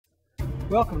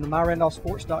Welcome to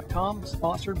MyRandolphSports.com,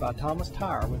 sponsored by Thomas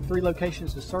Tire. With 3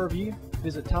 locations to serve you,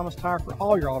 visit Thomas Tire for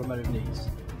all your automotive needs.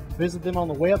 Visit them on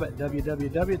the web at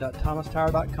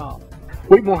www.thomastire.com.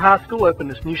 Wheatmore High School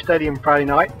opened its new stadium Friday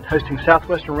night, hosting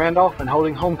Southwestern Randolph and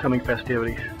holding homecoming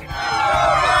festivities.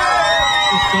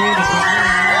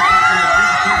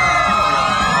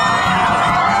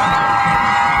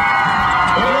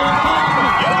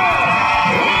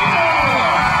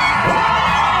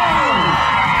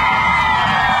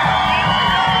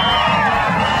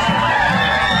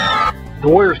 The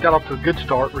Warriors got off to a good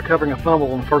start, recovering a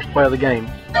fumble on the first play of the game.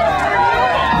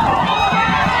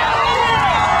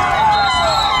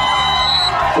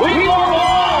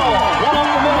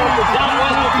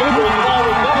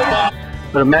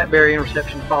 But a Matt Berry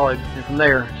interception followed, and from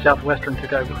there, Southwestern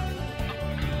took over.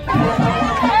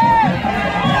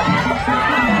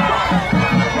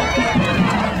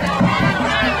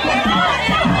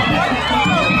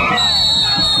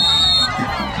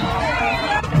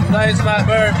 My name's Matt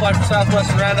Berry, play for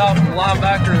Southwestern Randolph,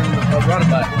 linebacker and running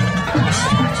back.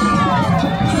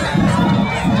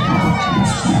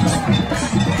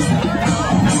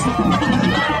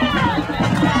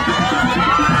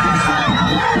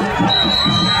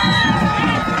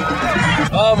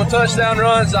 My touchdown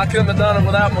runs, I couldn't have done it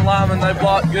without my linemen. They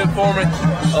blocked good for me.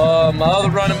 My other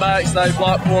running backs, they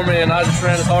blocked for me, and I just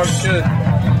ran as hard as I could.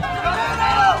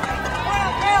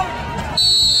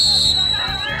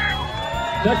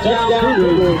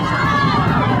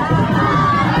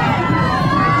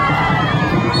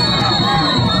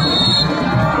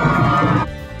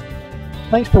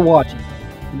 Thanks for watching,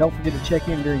 and don't forget to check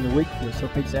in during the week for the Sir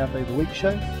Pete's Athlete of the Week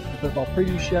show, the football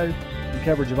preview show, and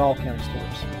coverage of all county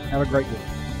sports. Have a great week.